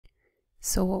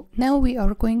So now we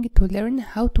are going to learn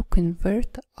how to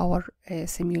convert our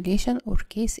simulation or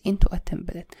case into a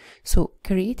template. So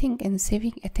creating and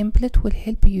saving a template will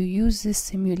help you use this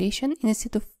simulation.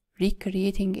 Instead of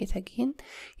recreating it again,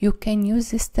 you can use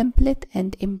this template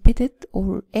and embed it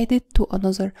or add it to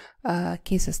another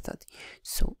case study.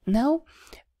 So now,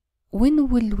 when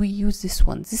will we use this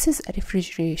one? This is a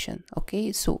refrigeration,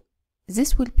 okay? So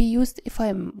this will be used if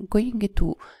I'm going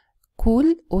to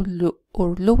cool or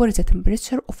lower the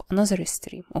temperature of another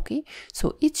stream, okay?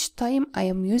 So each time I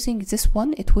am using this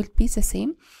one, it will be the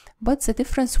same, but the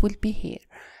difference will be here.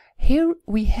 Here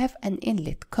we have an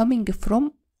inlet coming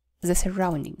from the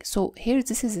surrounding. So here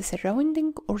this is the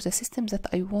surrounding or the system that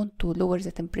I want to lower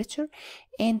the temperature,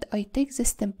 and I take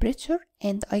this temperature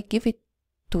and I give it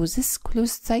to this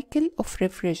closed cycle of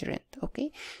refrigerant,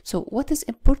 okay? So what is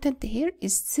important here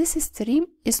is this stream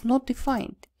is not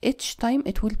defined. Each time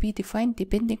it will be defined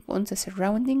depending on the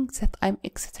surroundings that I'm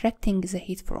extracting the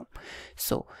heat from.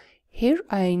 So here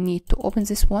I need to open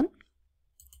this one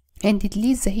and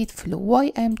delete the heat flow.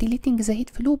 Why I am deleting the heat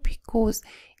flow? Because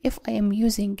if I am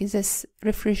using this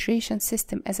refrigeration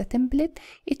system as a template,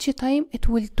 each time it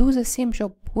will do the same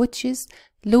job, which is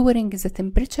lowering the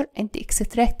temperature and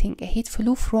extracting a heat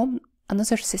flow from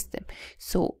another system.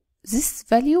 So this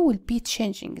value will be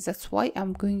changing. That's why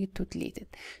I'm going to delete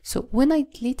it. So when I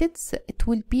delete it, it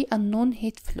will be a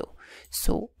non-heat flow.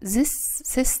 So this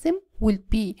system will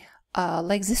be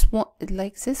like this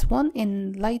one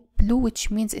in light blue, which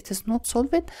means it is not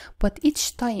solved, but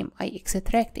each time I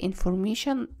extract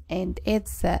information and add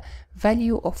the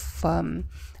value of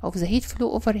the heat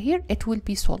flow over here, it will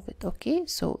be solved, okay?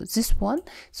 So this one,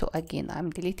 so again I'm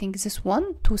deleting this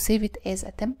one to save it as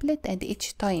a template, and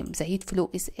each time the heat flow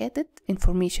is added,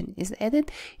 information is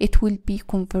added, it will be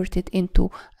converted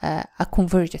into a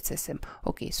converged system.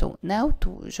 Okay, so now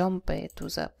to jump to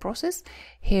the process,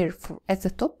 here at the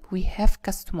top we have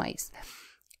customize.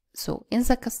 So in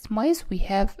the customize we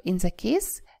have, in the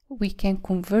case, we can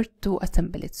convert to a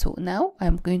template. So now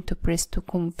I'm going to press to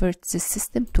convert this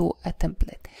system to a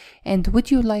template. And would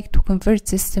you like to convert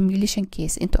this simulation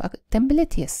case into a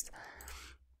template? Yes.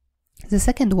 The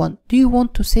second one, do you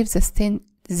want to save this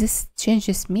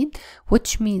changes made,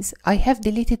 which means I have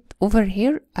deleted over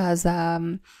here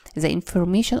the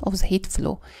information of the heat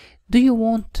flow. Do you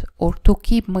want or to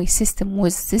keep my system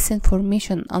with this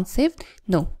information unsaved?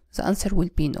 No, the answer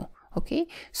will be no. Okay,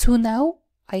 so now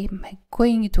I'm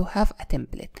going to have a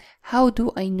template. How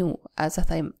do I know that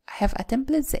I have a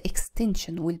template? The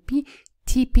extension will be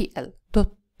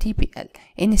tpl.tpl.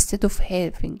 Instead of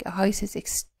having a HYSYS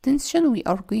extension, we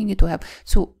are going to have,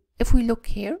 so if we look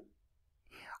here,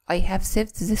 I have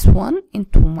saved this one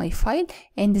into my file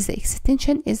and the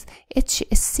extension is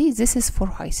HYSYS. This is for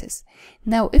HYSYS.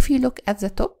 Now if you look at the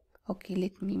top, okay,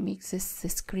 let me make this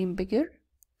screen bigger.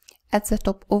 At the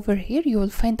top over here, you will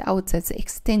find out that the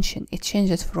extension, it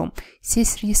changes from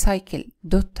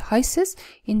csrecycle.hysys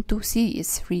into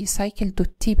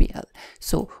csrecycle.tpl.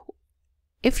 So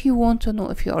if you want to know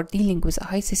if you are dealing with a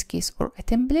HYSYS case or a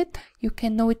template, you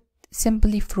can know it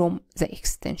simply from the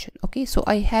extension. Okay, so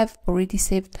I have already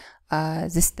saved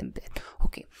this template.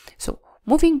 Okay, so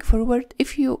moving forward,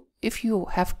 if you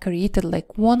have created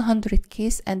like 100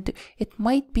 case, and it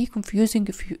might be confusing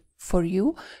for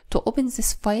you to open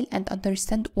this file and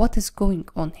understand what is going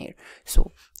on here.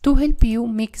 So to help you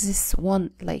make this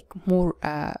one like more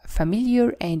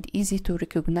familiar and easy to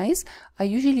recognize, I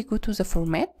usually go to the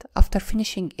format after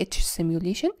finishing each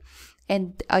simulation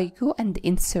and I go and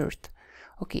insert.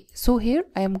 Okay, so here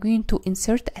I am going to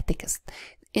insert a text.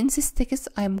 In this text,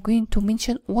 I am going to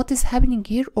mention what is happening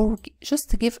here, or just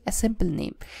to give a simple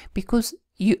name, because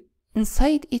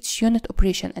inside each unit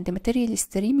operation and the material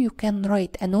stream, you can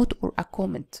write a note or a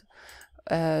comment.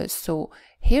 So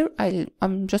here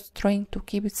I'm just trying to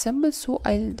keep it simple, so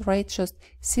I'll write just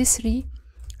C3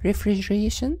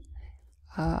 refrigeration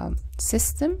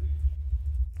system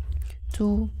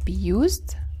to be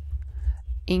used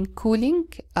in cooling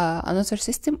another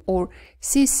system, or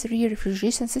C3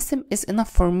 refrigeration system is enough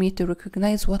for me to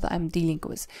recognize what I'm dealing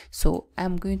with. So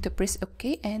I'm going to press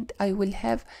OK, and I will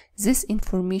have this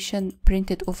information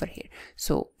printed over here.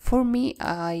 So for me,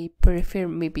 I prefer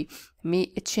maybe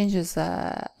it changes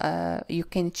you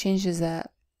can change the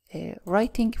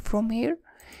writing from here.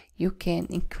 You can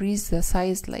increase the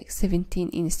size like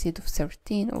 17 instead of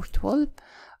 13 or 12.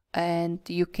 And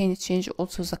you can change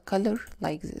also the color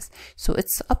like this. So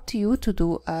it's up to you to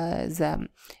do the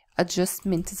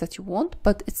adjustment that you want,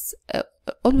 but it's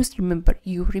always remember,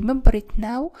 you remember it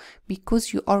now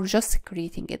because you are just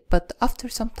creating it, but after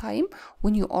some time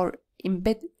when you are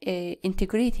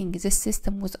integrating this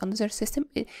system with another system,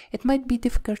 it might be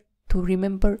difficult to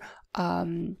remember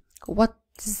what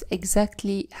is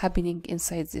exactly happening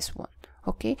inside this one.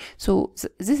 Okay, so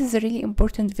this is a really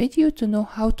important video to know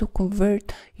how to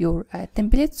convert your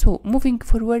template. So moving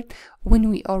forward, when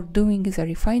we are doing the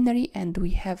refinery and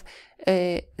we have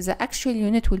the actual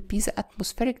unit will be the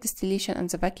atmospheric distillation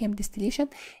and the vacuum distillation,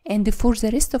 and for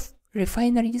the rest of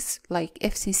refineries like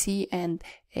FCC and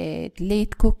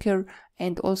late cooker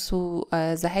and also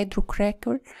the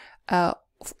hydrocracker,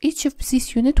 each of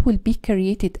these units will be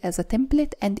created as a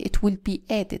template and it will be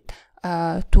added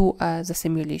to the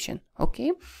simulation.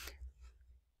 Okay,